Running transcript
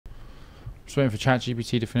Just waiting for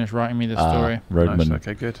ChatGPT to finish writing me the story. Roadman Nice,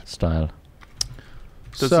 okay, good. style.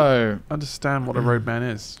 Does So, it understand what a roadman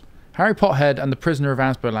is? Harry Pothead and the Prisoner of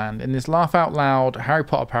Asboland. In this laugh-out-loud Harry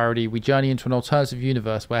Potter parody, we journey into an alternative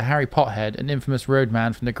universe where Harry Pothead, an infamous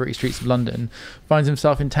roadman from the gritty streets of London, finds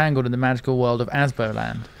himself entangled in the magical world of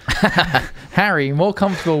Asboland. Harry, more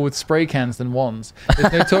comfortable with spray cans than wands,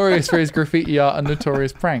 is notorious for his graffiti art and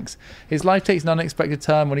notorious pranks. His life takes an unexpected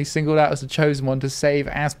turn when he's singled out as the chosen one to save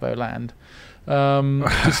Asboland.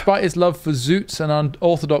 Despite his love for zoots and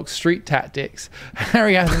unorthodox street tactics,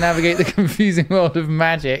 Harry has to navigate the confusing world of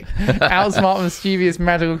magic, outsmart mischievous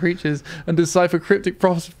magical creatures, and decipher cryptic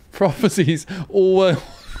prophecies, all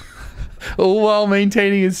while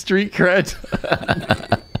maintaining his street cred.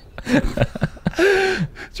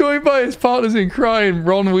 Joined by his partners in crime,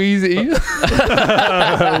 Ron Weasley.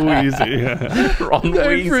 Wheezy, yeah. Ron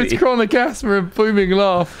Known for its chronic asthma and booming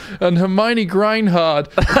laugh, and Hermione Grindhard,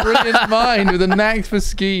 a brilliant mind with a knack for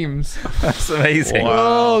schemes. That's amazing. Wow.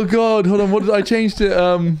 Oh God, hold on, what did I change it?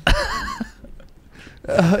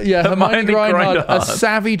 Yeah, Hermione Grindhard, a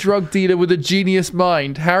savvy drug dealer with a genius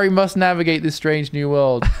mind. Harry must navigate this strange new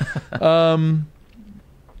world. Oh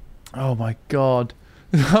my God.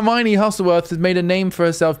 Hermione Hustleworth has made a name for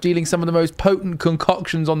herself dealing some of the most potent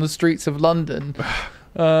concoctions on the streets of London.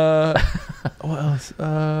 What else?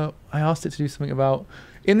 I asked it to do something about...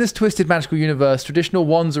 In this twisted magical universe, traditional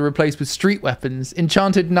wands are replaced with street weapons,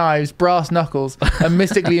 enchanted knives, brass knuckles, and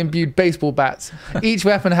mystically imbued baseball bats, each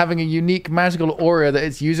weapon having a unique magical aura that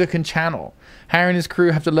its user can channel. Harry and his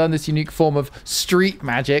crew have to learn this unique form of street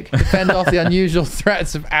magic to fend off the unusual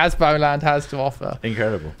threats of Asboland has to offer.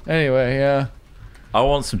 Incredible. Anyway, yeah. I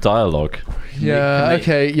want some dialogue. Yeah,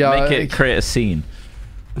 okay, yeah. Make it create a scene.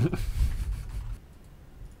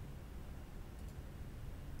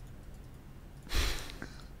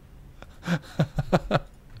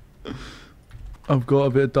 I've got a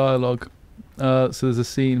bit of dialogue. So there's a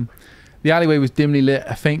scene. The alleyway was dimly lit,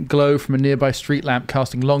 a faint glow from a nearby street lamp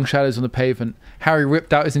casting long shadows on the pavement. Harry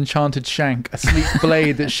whipped out his enchanted shank, a sleek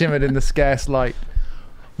blade that shimmered in the scarce light.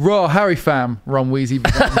 "Raw, Harry fam," Ron Weasley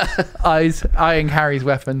began, eyeing Harry's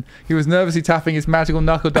weapon. He was nervously tapping his magical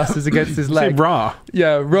knuckle dusters against his leg. Say raw.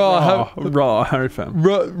 Yeah, Raw Harry fam.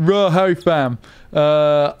 Raw, Harry fam.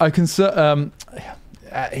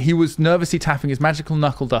 He was nervously tapping his magical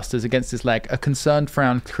knuckle dusters against his leg, a concerned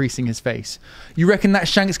frown creasing his face. "You reckon that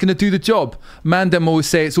shank's gonna do the job? Man, them always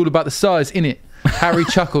say it's all about the size, innit?" Harry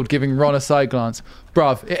chuckled, giving Ron a side glance.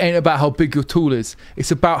 "Bruv, it ain't about how big your tool is. It's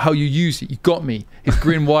about how you use it. You got me." His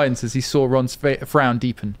grin widens as he saw Ron's frown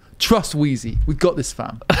deepen. "Trust Wheezy. We got this,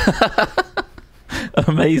 fam."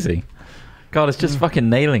 Amazing. God, it's just fucking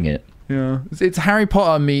nailing it. Yeah. It's Harry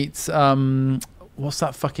Potter meets... what's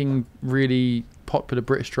that fucking really popular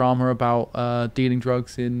British drama about dealing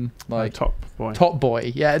drugs in... like Top Boy. Top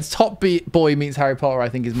Boy. Yeah, it's Top Boy meets Harry Potter, I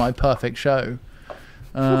think, is my perfect show.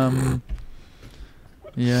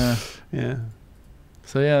 Yeah. Yeah.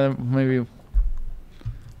 So yeah, maybe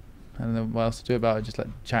I don't know what else to do about it. Just let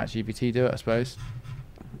ChatGPT do it, I suppose.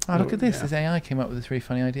 Oh, look at this! Yeah. This AI came up with this really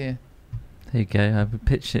funny idea. There you go. I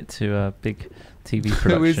pitched it to a big TV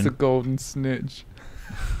production. Who is the golden snitch?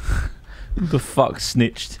 Who the fuck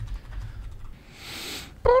snitched?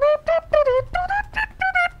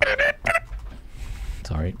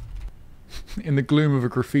 Sorry. In the gloom of a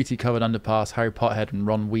graffiti-covered underpass, Harry Pothead and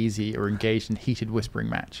Ron Weasley are engaged in a heated whispering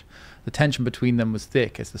match. The tension between them was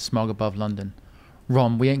thick as the smog above London.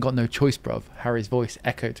 "Ron, we ain't got no choice, bruv." Harry's voice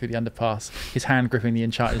echoed through the underpass, his hand gripping the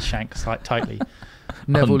enchanted shank tightly.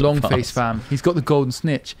 "Neville Longface, fam. He's got the golden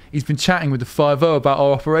snitch. He's been chatting with the 5-0 about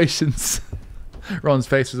our operations." Ron's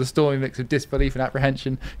face was a stormy mix of disbelief and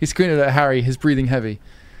apprehension. He squinted at Harry, his breathing heavy.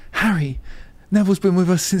 "Harry, Neville's been with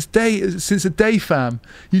us since the day, fam.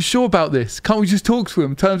 You sure about this? Can't we just talk to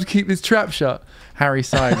him? Tell him to keep his trap shut." Harry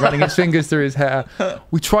sighed, running his fingers through his hair.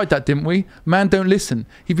 "We tried that, didn't we? Man, don't listen.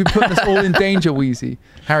 He'd been putting us all in danger, Wheezy."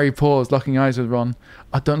 Harry paused, locking eyes with Ron.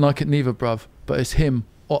 "I don't like it neither, bruv, but it's him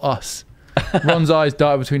or us." Ron's eyes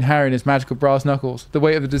darted between Harry and his magical brass knuckles, the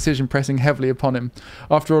weight of the decision pressing heavily upon him.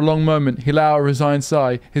 After a long moment, he let out a resigned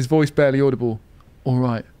sigh, his voice barely audible. "All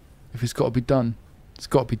right, if it's got to be done, it's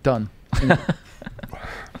got to be done."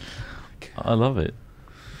 I love it.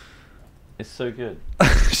 It's so good.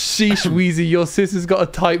 "Sheesh, Wheezy, your sister's got a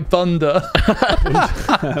tight bunda."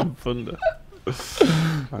 Thunder.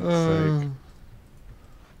 Fuck's sake.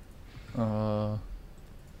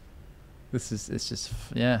 It's just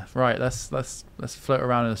yeah, right. Let's float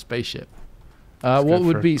around in a spaceship. Let's What go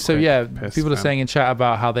would for a be so? quick Yeah, piss, people are man. saying in chat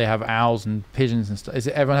about how they have owls and pigeons and stuff. Is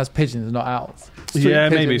it everyone has pigeons and not owls? Yeah,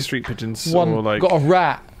 maybe pigeons. street pigeons One or like got a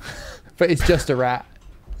rat, but it's just a rat.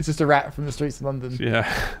 It's just a rat from the streets of London.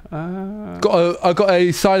 Yeah. I got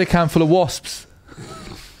a cider can full of wasps.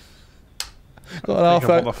 Got an Think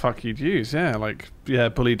of what the fuck you'd use? Yeah, like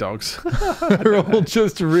bully dogs. They're all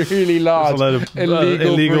just really large, There's a load of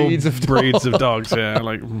illegal breeds of dogs. Yeah,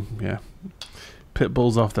 like pit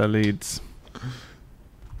bulls off their leads.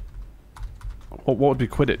 What would be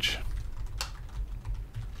Quidditch?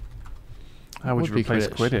 How would you replace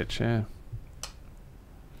Quidditch? Yeah.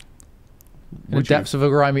 In the depths of a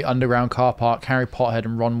grimy underground car park, Harry Pothead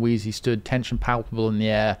and Ron Weasley stood, tension palpable in the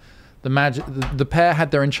air. The pair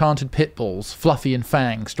had their enchanted pit bulls, Fluffy and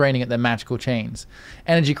Fang, straining at their magical chains.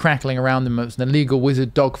 Energy crackling around them was an illegal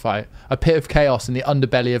wizard dogfight, a pit of chaos in the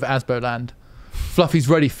underbelly of Asboland. Fluffy's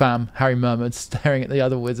ready, fam, Harry murmured, staring at the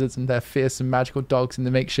other wizards and their fearsome magical dogs in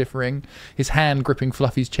the makeshift ring, his hand gripping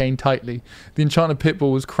Fluffy's chain tightly. The enchanted pit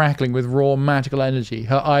bull was crackling with raw magical energy,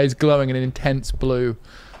 her eyes glowing in an intense blue.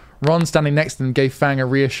 Ron, standing next to them, gave Fang a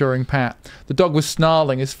reassuring pat. The dog was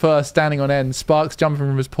snarling, his fur standing on end, sparks jumping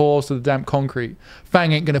from his paws to the damp concrete.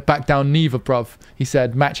 Fang ain't gonna back down neither, bruv, he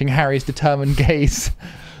said, matching Harry's determined gaze.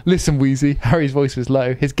 Listen, Weasley, Harry's voice was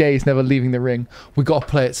low, his gaze never leaving the ring. We gotta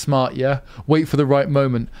play it smart, yeah? Wait for the right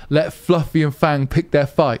moment. Let Fluffy and Fang pick their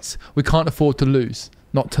fights. We can't afford to lose.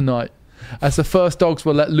 Not tonight. As the first dogs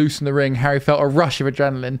were let loose in the ring, Harry felt a rush of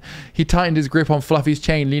adrenaline. He tightened his grip on Fluffy's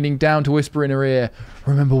chain, leaning down to whisper in her ear,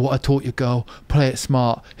 "Remember what I taught you, girl. Play it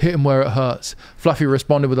smart. Hit him where it hurts." Fluffy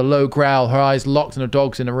responded with a low growl, her eyes locked on the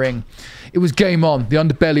dogs in the ring. It was game on. The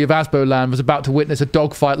underbelly of Asboland was about to witness a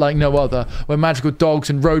dogfight like no other, where magical dogs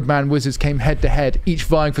and roadman wizards came head to head, each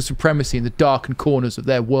vying for supremacy in the darkened corners of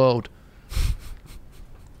their world.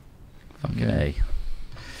 Fucking A.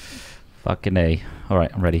 Fucking A.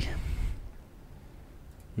 Alright, I'm ready.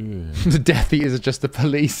 The Death Eaters are just the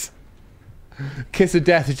police. Kiss of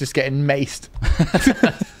Death is just getting maced.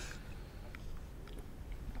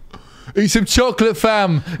 Eat some chocolate,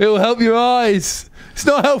 fam. It'll help your eyes. It's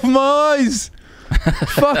not helping my eyes.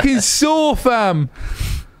 Fucking sore, fam.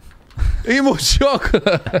 Eat more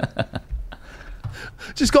chocolate.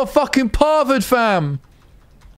 Just got fucking parvered, fam.